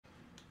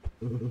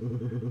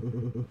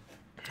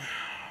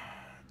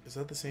Is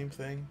that the same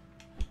thing?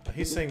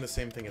 He's saying the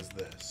same thing as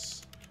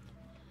this.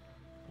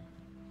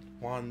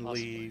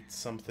 Wanli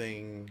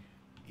something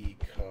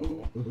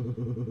eco.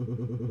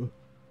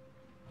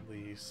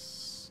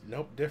 Lease.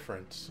 Nope,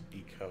 different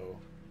eco.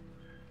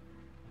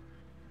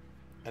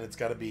 And it's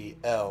got to be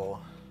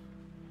L.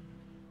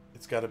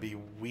 It's got to be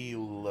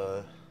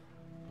Wheele.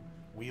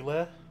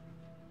 Wheele?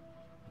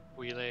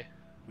 Wheele.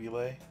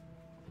 Wheele.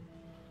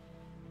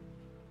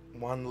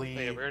 Wanli.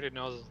 Wait, we already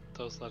know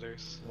those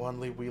letters.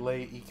 Wanli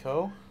Wheele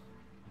eco.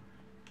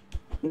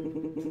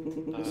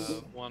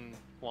 One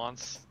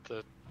wants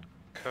the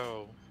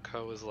co.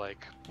 Co is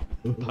like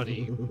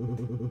putty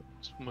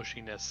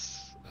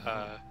mushiness.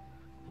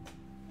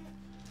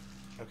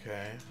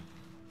 Okay.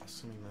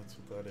 Assuming that's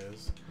what that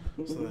is.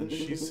 So then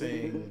she's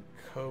saying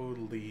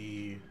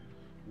Koli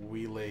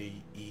Wheele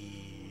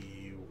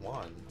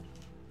E1.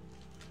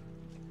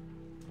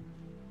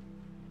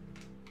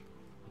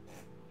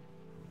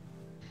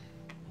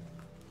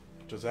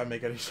 Does that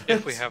make any sense?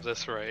 If we have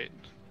this right.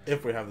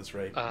 If we have this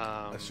right.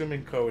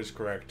 Assuming Ko is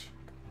correct.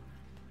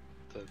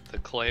 The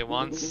clay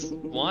wants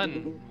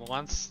one.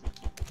 Wants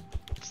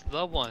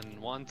the one.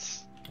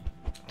 Wants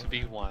to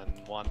be one.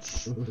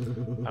 Wants. I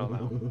don't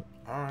know.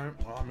 Alright,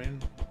 well, I mean,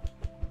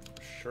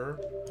 sure.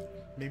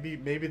 Maybe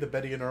the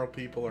Betty and Earl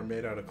people are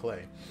made out of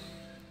clay.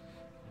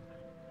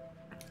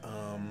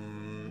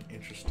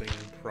 Interesting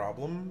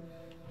problem.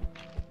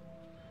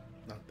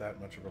 Not that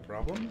much of a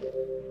problem.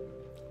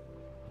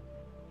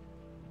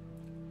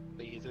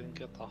 But you didn't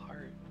get the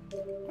heart.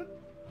 What?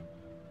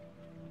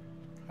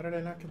 How did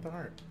I not get the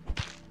heart?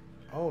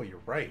 Oh,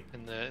 you're right.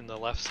 In the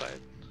left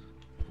side.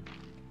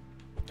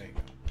 There you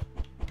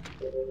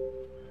go.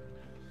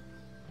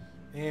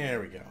 There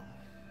we go.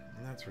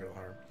 And that's real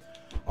hard.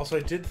 Also,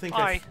 I did think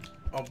Bye.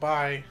 Oh,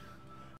 bye.